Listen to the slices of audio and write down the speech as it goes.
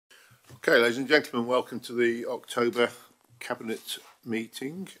Okay, ladies and gentlemen, welcome to the October Cabinet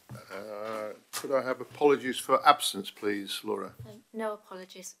meeting. Could I have apologies for absence, please, Laura? No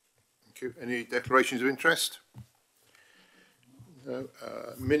apologies. Thank you. Any declarations of interest? No.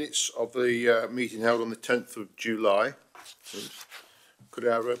 Minutes of the meeting held on the 10th of July. Could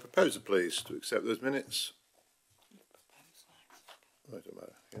I have a proposer, please, to accept those minutes? Oh, it doesn't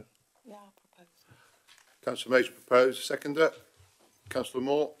matter. Yeah, I'll propose. Councillor Major proposed. Seconder. Councillor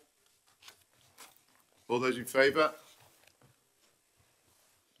Moore. All those in favour?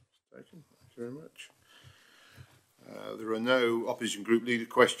 Thank you very much. There are no opposition group leader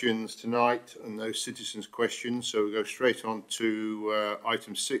questions tonight and no citizens questions, so we'll go straight on to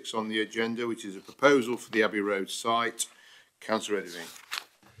item 6 on the agenda, which is a proposal for the Abbey Road site. Councillor Edivine.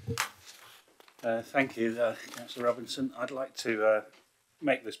 Thank you, Councillor Robinson. I'd like to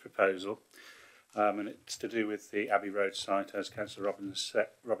make this proposal, and it's to do with the Abbey Road site, as Councillor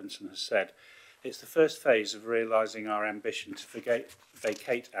Robinson has said. It's the first phase of realising our ambition to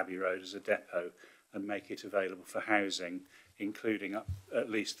vacate Abbey Road as a depot and make it available for housing, including at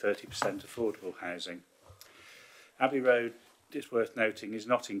least 30% affordable housing. Abbey Road, it's worth noting, is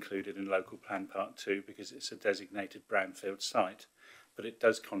not included in Local Plan Part 2 because it's a designated brownfield site, but it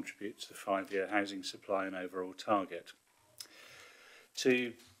does contribute to the 5-year housing supply and overall target.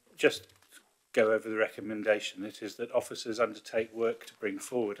 To just go over the recommendation, it is that officers undertake work to bring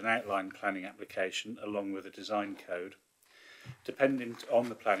forward an outline planning application along with a design code. Dependent on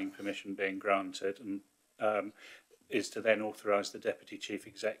the planning permission being granted, and is to then authorise the Deputy Chief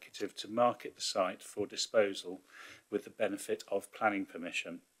Executive to market the site for disposal with the benefit of planning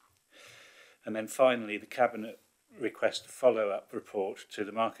permission. And then finally, the Cabinet request a follow-up report to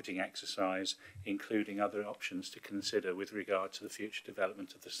the marketing exercise, including other options to consider with regard to the future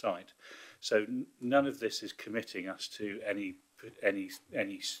development of the site. So none of this is committing us to any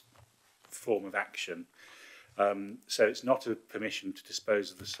form of action. So it's not a permission to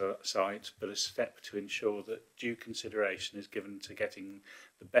dispose of the site, but a step to ensure that due consideration is given to getting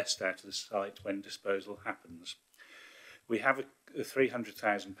the best out of the site when disposal happens. We have a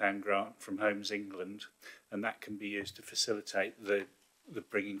 £300,000 grant from Homes England, and that can be used to facilitate the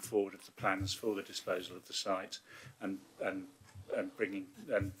bringing forward of the plans for the disposal of the site and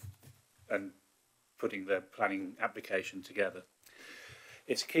putting the planning application together.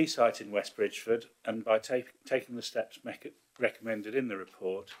 It's a key site in West Bridgford, and by taking the steps recommended in the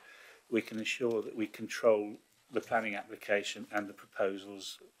report, we can ensure that we control the planning application and the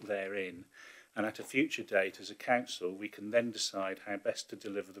proposals therein. And at a future date, as a council, we can then decide how best to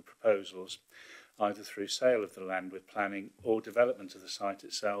deliver the proposals, either through sale of the land with planning or development of the site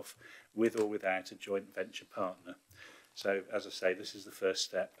itself, with or without a joint venture partner. So, as I say, this is the first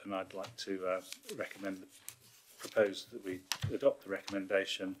step, and I'd like to propose that we adopt the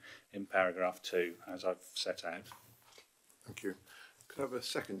recommendation in paragraph 2, as I've set out. Thank you. Could I have a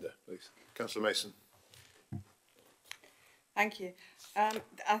seconder, please? Councillor Mason. Thank you.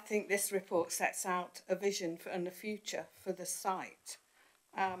 I think this report sets out a vision and a future for the site.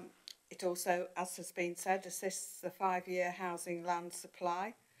 It also, as has been said, assists the 5-year housing land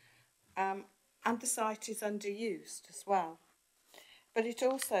supply, and the site is underused as well. But it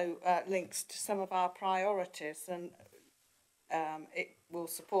also links to some of our priorities, and it will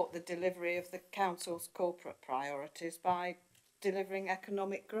support the delivery of the council's corporate priorities by delivering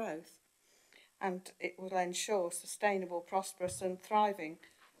economic growth. And it will ensure sustainable, prosperous and thriving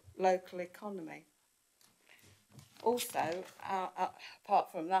local economy. Also,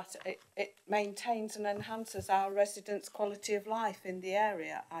 apart from that, it maintains and enhances our residents' quality of life in the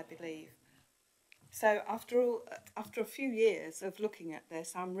area, I believe. So after a few years of looking at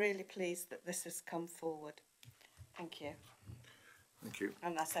this, I'm really pleased that this has come forward. Thank you. Thank you.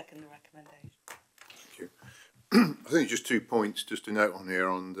 And I second the recommendation. Thank you. I think just 2 points just to note on here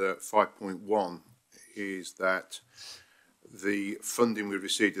on the 5.1 is that the funding we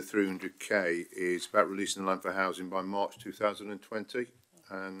received, the 300k, is about releasing the land for housing by March 2020.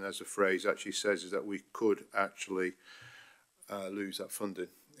 And as the phrase actually says, is that we could actually lose that funding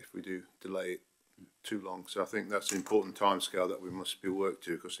if we do delay it too long. So I think that's an important timescale that we must be worked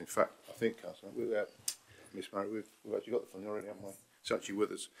to, because in fact, I think, Councillor, Miss Mary, we've actually got the funding already, haven't we? It's actually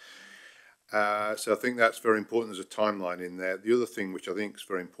with us. So I think that's very important. There's a timeline in there. The other thing which I think is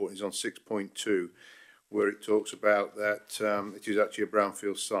very important is on 6.2, where it talks about that it is actually a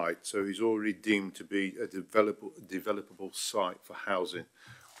brownfield site. So it's already deemed to be a developable site for housing,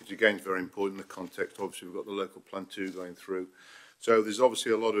 which again is very important in the context. Obviously, we've got the local plan 2 going through. So there's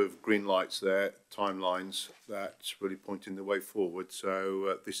obviously a lot of green lights there, timelines that's really pointing the way forward.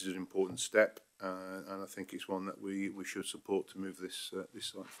 So this is an important step, and I think it's one that we should support to move this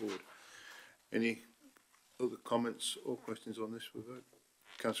site forward. Any other comments or questions on this?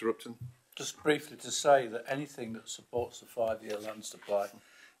 Councillor Upton? Just briefly to say that anything that supports the 5-year land supply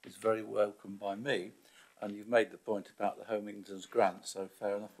is very welcome by me, and you've made the point about the Home England's grant, so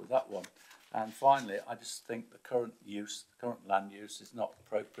fair enough with that one. And finally, I just think the current land use is not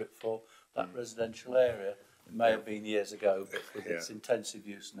appropriate for that residential area. It may have been years ago, but with its intensive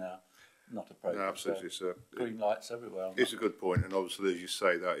use now, not appropriate. No, absolutely, sir. Green lights everywhere. It's a good point, and obviously, as you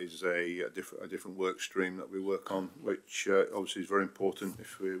say, that is a different work stream that we work on, which obviously is very important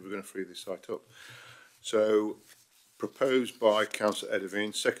if we're going to free this site up. So, proposed by Councillor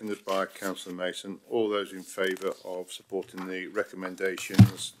Edivine, seconded by Councillor Mason. All those in favour of supporting the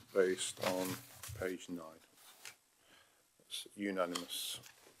recommendations based on page 9. That's unanimous.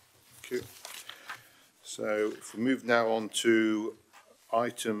 Thank you. So, if we move now on to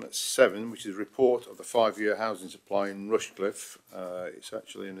item 7, which is a report of the 5-year housing supply in Rushcliffe. It's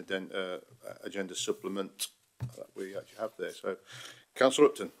actually an agenda supplement that we actually have there. So, Councillor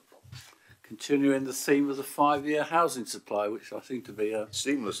Upton. Continuing the theme of the 5-year housing supply, which I seem to be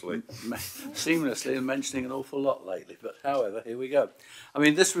seamlessly and mentioning an awful lot lately. But however, here we go. I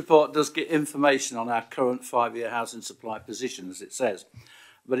mean, this report does get information on our current 5-year housing supply position, as it says.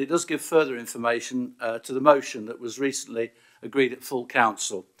 But it does give further information to the motion that was recently agreed at full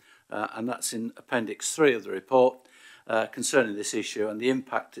council, and that's in Appendix 3 of the report concerning this issue and the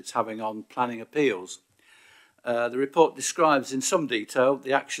impact it's having on planning appeals. The report describes in some detail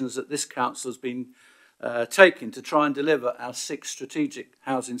the actions that this council has been taking to try and deliver our 6 strategic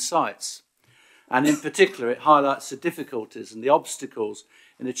housing sites. And in particular, it highlights the difficulties and the obstacles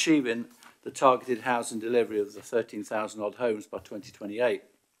in achieving the targeted housing delivery of the 13,000 odd homes by 2028.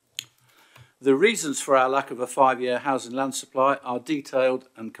 The reasons for our lack of a 5-year housing land supply are detailed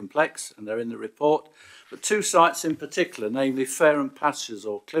and complex, and they're in the report, but 2 sites in particular, namely Fareham Pastures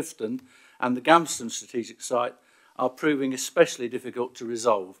or Clifton and the Gamston strategic site, are proving especially difficult to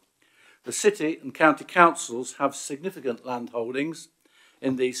resolve. The city and county councils have significant land holdings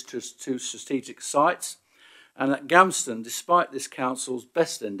in these 2 strategic sites, and at Gamston, despite this council's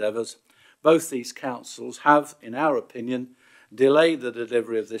best endeavours, both these councils have, in our opinion, delayed the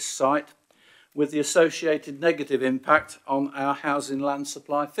delivery of this site, with the associated negative impact on our housing land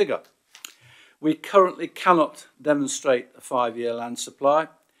supply figure. We currently cannot demonstrate a 5-year land supply.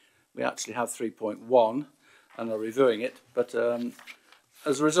 We actually have 3.1 and are reviewing it, but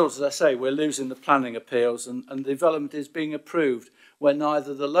as a result, as I say, we're losing the planning appeals and development is being approved where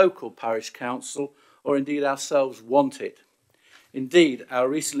neither the local parish council or indeed ourselves want it. Indeed, our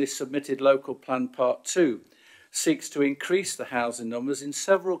recently submitted local plan part 2 seeks to increase the housing numbers in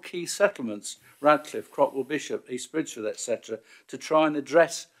several key settlements, Radcliffe, Crockwell Bishop, East Bridgford, etc., to try and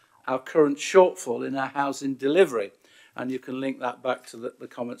address our current shortfall in our housing delivery. And you can link that back to the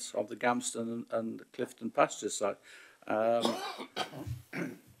comments of the Gamston and Clifton Pastures site. To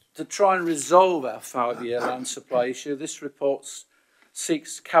try and resolve our 5-year land supply issue, this report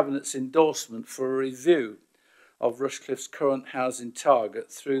seeks Cabinet's endorsement for a review of Rushcliffe's current housing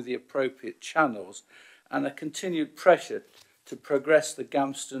target through the appropriate channels and a continued pressure to progress the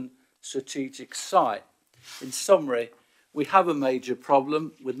Gamston strategic site. In summary, we have a major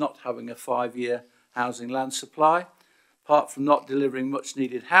problem with not having a 5-year housing land supply. Apart from not delivering much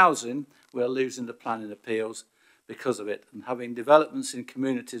needed housing, we are losing the planning appeals because of it and having developments in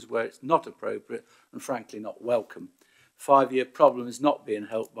communities where it's not appropriate and frankly not welcome. 5-year problem is not being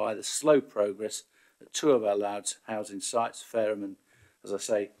helped by the slow progress at 2 of our large housing sites, Fareham and, as I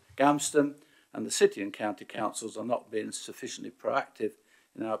say, Gamston, and the city and county councils are not being sufficiently proactive,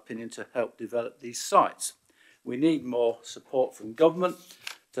 in our opinion, to help develop these sites. We need more support from government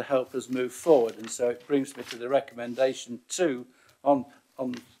to help us move forward, and so it brings me to the recommendation 2 on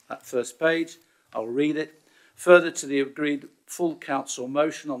that first page. I'll read it. Further to the agreed full council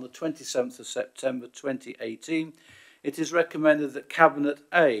motion on the 27th of September 2018, it is recommended that Cabinet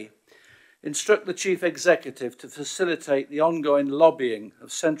A instruct the Chief Executive to facilitate the ongoing lobbying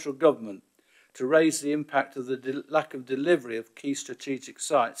of central government to raise the impact of the lack of delivery of key strategic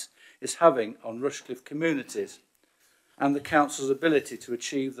sites is having on Rushcliffe communities and the Council's ability to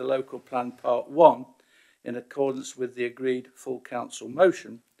achieve the local plan part 1 in accordance with the agreed full council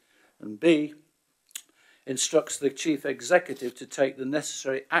motion. And B, instructs the Chief Executive to take the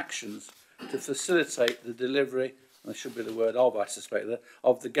necessary actions to facilitate the delivery, and there should be the word of, I suspect, there,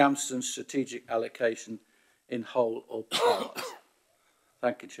 of the Gamston strategic allocation in whole or part.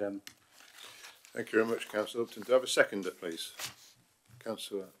 Thank you, Chairman. Thank you very much, Councillor Upton. Do I have a seconder, please?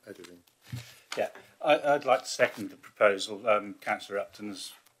 Councillor Edivine. Yeah, I'd like to second the proposal. Councillor Upton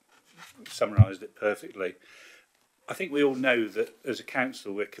has summarised it perfectly. I think we all know that as a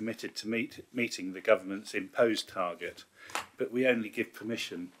council we're committed to meeting the government's imposed target, but we only give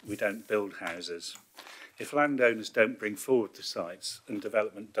permission, we don't build houses. If landowners don't bring forward the sites and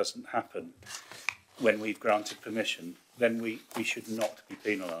development doesn't happen when we've granted permission, then we should not be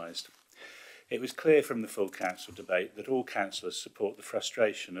penalised. It was clear from the full council debate that all councillors support the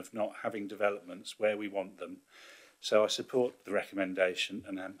frustration of not having developments where we want them, so I support the recommendation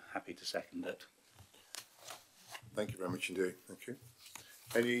and I'm happy to second it. Thank you very much indeed. Thank you.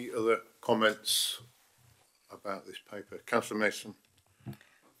 Any other comments about this paper? Councillor Mason.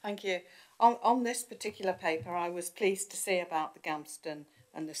 Thank you. On this particular paper, I was pleased to see about the Gamston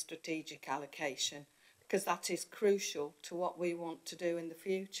and the strategic allocation, because that is crucial to what we want to do in the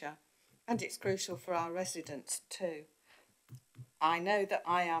future, and it's crucial for our residents too. I know that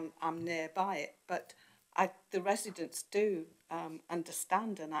I am nearby it, but the residents do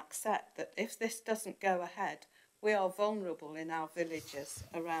understand and accept that if this doesn't go ahead, we are vulnerable in our villages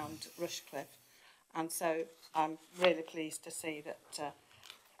around Rushcliffe, and so I'm really pleased to see that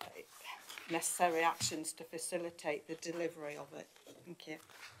necessary actions to facilitate the delivery of it. Thank you.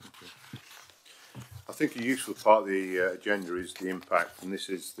 I think a useful part of the agenda is the impact, and this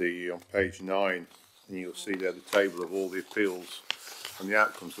is on page 9, and you'll see there the table of all the appeals and the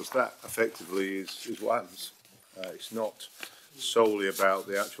outcomes, because that effectively is what happens. It's not solely about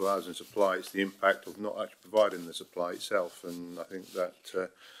the actual housing supply, it's the impact of not actually providing the supply itself, and I think that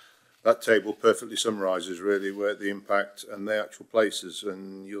that table perfectly summarises really where the impact and the actual places,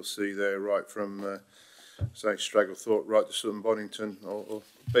 and you'll see there right from say Stragglethorpe right to Sutton Bonington, or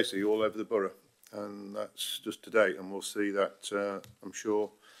basically all over the borough, and that's just to date, and we'll see that I'm sure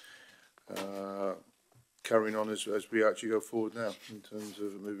carrying on as we actually go forward now in terms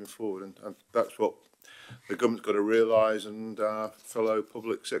of moving forward, and that's what the government's got to realise, and our fellow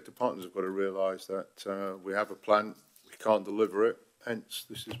public sector partners have got to realise that we have a plan, we can't deliver it, hence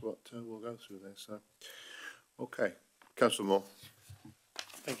this is what we'll go through there. So, okay, Councillor Moore.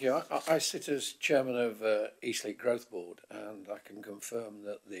 Thank you. I sit as chairman of Eastleigh Growth Board, and I can confirm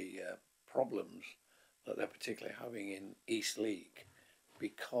that the problems that they're particularly having in Eastleigh,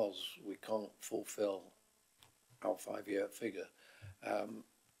 because we can't fulfil our 5-year figure,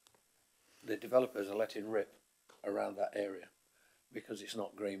 the developers are letting rip around that area because it's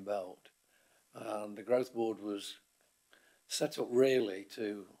not green belt. And the Growth Board was set up really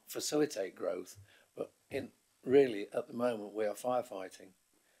to facilitate growth, but really at the moment we are firefighting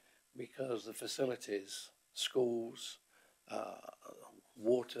because the facilities, schools,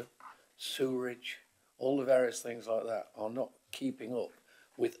 water, sewerage, all the various things like that are not keeping up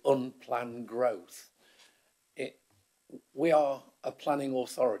with unplanned growth. We are a planning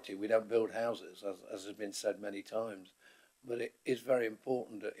authority. We don't build houses, as has been said many times, but it is very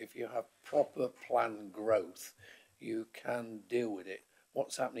important that if you have proper planned growth, you can deal with it.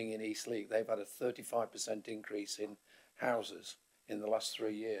 What's happening in Eastleigh, they've had a 35% increase in houses in the last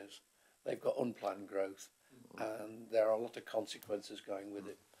 3 years. They've got unplanned growth, and there are a lot of consequences going with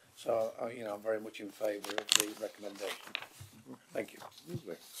it. So, I'm very much in favour of the recommendation. Thank you.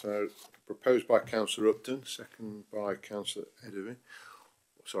 Lovely. So, proposed by Councillor Upton, second by Councillor Edderby.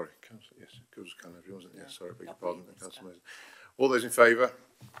 Sorry, Councillor, yes, it was kind of, wasn't it? Yes, sorry, beg your pardon, Councillor Mason. All those in favour?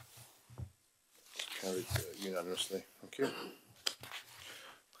 Carried unanimously. Thank you.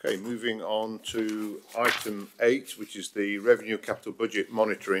 Okay, moving on to item 8, which is the revenue capital budget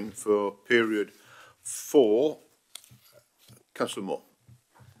monitoring for period 4. Councillor Moore.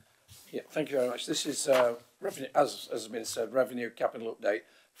 Yeah, thank you very much. This is revenue, as has been said, revenue capital update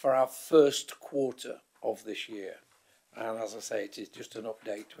for our first quarter of this year. And as I say, it is just an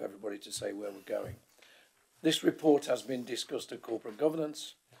update to everybody to say where we're going. This report has been discussed at corporate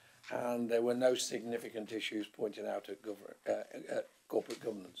governance, and there were no significant issues pointed out at corporate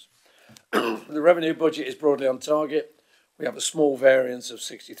governance. The revenue budget is broadly on target. We have a small variance of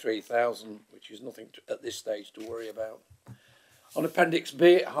 63,000, which is nothing at this stage to worry about. On Appendix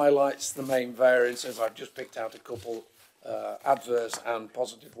B, it highlights the main variances. I've just picked out a couple adverse and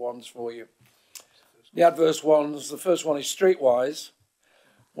positive ones for you. The adverse ones, the first one is Streetwise,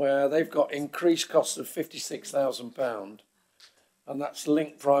 where they've got increased costs of £56,000, and that's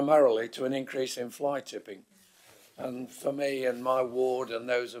linked primarily to an increase in fly tipping. And for me and my ward, and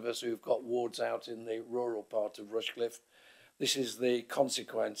those of us who've got wards out in the rural part of Rushcliffe, this is the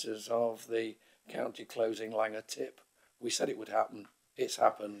consequences of the county closing Langer Tip. We said it would happen. It's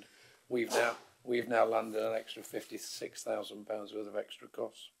happened. We've now landed an extra £56,000 worth of extra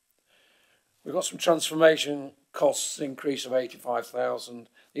costs. We've got some transformation costs increase of 85,000.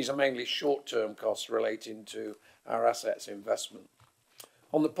 These are mainly short-term costs relating to our assets investment.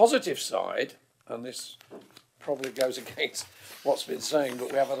 On the positive side, and this probably goes against what's been saying,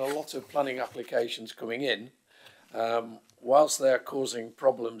 but we have had a lot of planning applications coming in. Whilst they're causing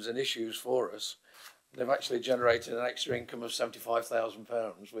problems and issues for us, they've actually generated an extra income of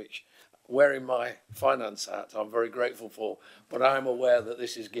 £75,000, which, wearing my finance hat, I'm very grateful for, but I'm aware that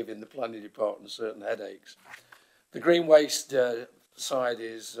this is giving the planning department certain headaches. The green waste side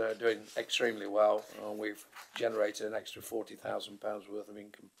is doing extremely well, and we've generated an extra £40,000 worth of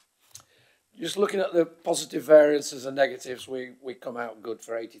income. Just looking at the positive variances and negatives, we come out good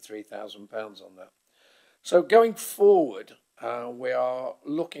for £83,000 on that. So going forward, we are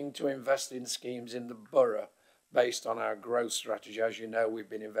looking to invest in schemes in the borough based on our growth strategy. As you know, we've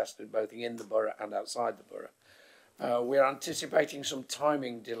been invested both in the borough and outside the borough. We're anticipating some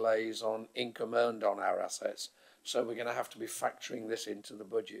timing delays on income earned on our assets, so we're going to have to be factoring this into the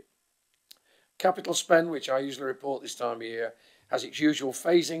budget. Capital spend, which I usually report this time of year, has its usual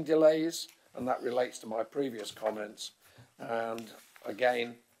phasing delays, and that relates to my previous comments. And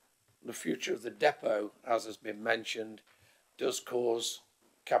again, the future of the depot, as has been mentioned, does cause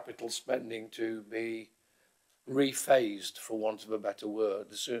capital spending to be rephased, for want of a better word.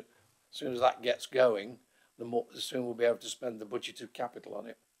 As soon as that gets going, the sooner we'll be able to spend the budgeted capital on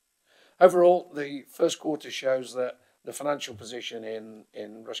it. Overall, the first quarter shows that the financial position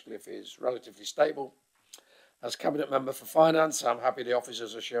in Rushcliffe is relatively stable. As Cabinet Member for Finance, I'm happy the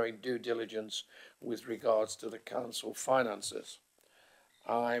officers are showing due diligence with regards to the council finances.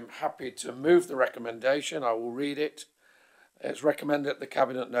 I'm happy to move the recommendation. I will read it. It's recommended that the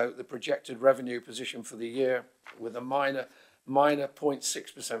Cabinet note the projected revenue position for the year with a minor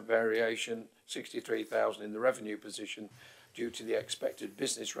 0.6% variation, 63,000 in the revenue position due to the expected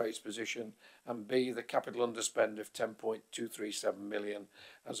business rates position, and B, the capital underspend of 10.237 million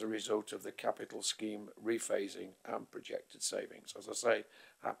as a result of the capital scheme rephasing and projected savings. As I say,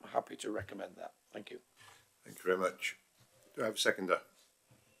 I'm happy to recommend that. Thank you. Thank you very much. Do I have a seconder?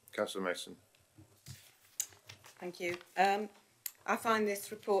 Councillor Mason. Thank you. I find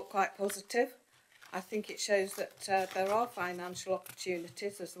this report quite positive. I think it shows that there are financial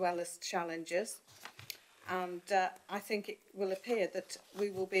opportunities as well as challenges. And I think it will appear that we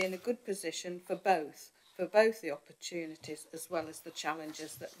will be in a good position for both the opportunities as well as the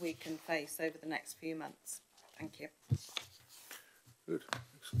challenges that we can face over the next few months. Thank you. Good.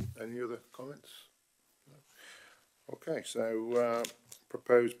 Excellent. Any other comments? No. Okay, so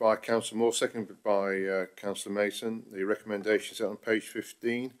proposed by Councillor Moore, seconded by Councillor Mason. The recommendation is on page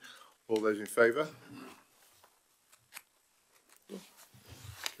 15. All those in favour? Thank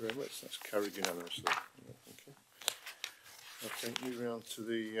you very much. That's carried unanimously. Okay, moving on to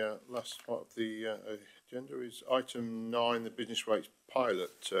the last part of the agenda is item 9, the business rates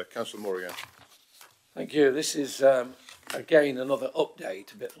pilot. Councillor Moore again. Thank you. This is again another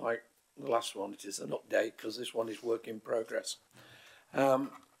update, a bit like the last one. It is an update because this one is work in progress.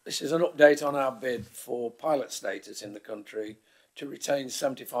 This is an update on our bid for pilot status in the country to retain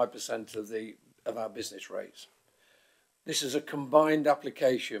 75% of our business rates. This is a combined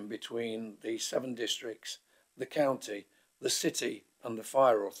application between the 7 districts, the county, the city and the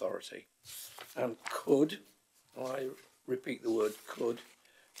fire authority, and could, I repeat the word could,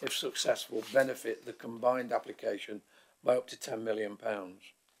 if successful, benefit the combined application by up to £10 million.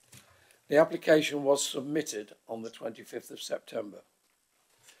 The application was submitted on the 25th of September.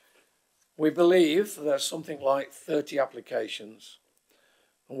 We believe there's something like 30 applications,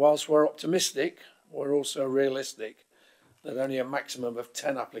 and whilst we're optimistic, we're also realistic that only a maximum of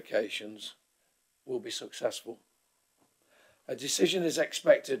 10 applications will be successful. A decision is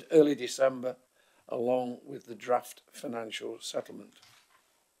expected early December, along with the draft financial settlement.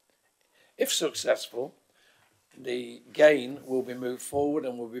 If successful, the gain will be moved forward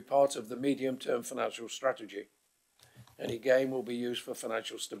and will be part of the medium-term financial strategy. Any gain will be used for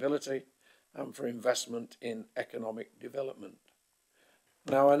financial stability and for investment in economic development.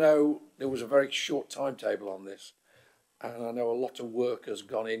 Now, I know there was a very short timetable on this, and I know a lot of work has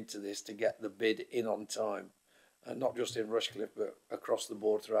gone into this to get the bid in on time. And not just in Rushcliffe, but across the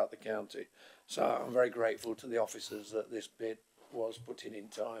board throughout the county. So I'm very grateful to the officers that this bid was put in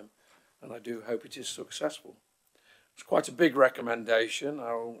time, and I do hope it is successful. It's quite a big recommendation.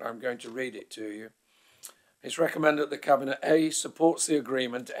 I'm going to read it to you. It's recommended that the Cabinet A supports the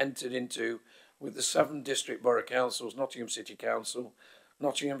agreement entered into with the 7 district borough councils, Nottingham City Council,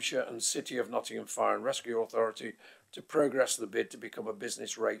 Nottinghamshire and City of Nottingham Fire and Rescue Authority to progress the bid to become a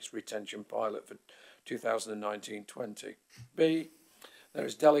business rates retention pilot for 2019-20. B, there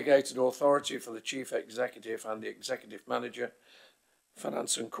is delegated authority for the Chief Executive and the Executive Manager,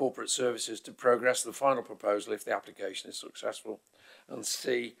 Finance and Corporate Services to progress the final proposal if the application is successful. And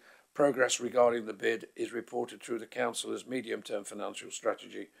C, Progress regarding the bid is reported through the councillor's medium-term financial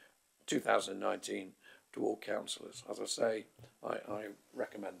strategy 2019 to all councillors. As I say, I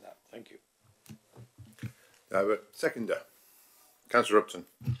recommend that. Thank you. Seconder, Councillor Upton.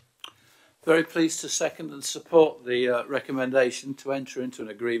 Very pleased to second and support the recommendation to enter into an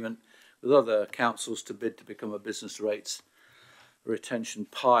agreement with other councils to bid to become a business rates retention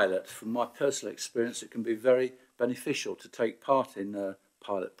pilot. From my personal experience, it can be very beneficial to take part in a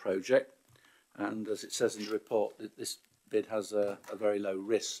pilot project, and as it says in the report, this bid has a very low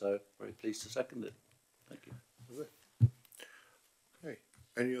risk, so very pleased to second it. Thank you. Okay,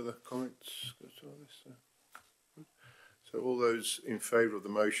 any other comments on this? So all those in favour of the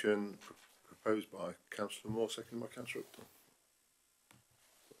motion proposed by Councillor Moore, seconded by Councillor Upton.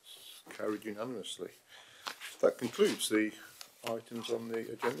 That's carried unanimously. That concludes the items on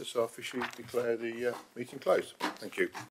the agenda, so I officially declare the meeting closed. Thank you.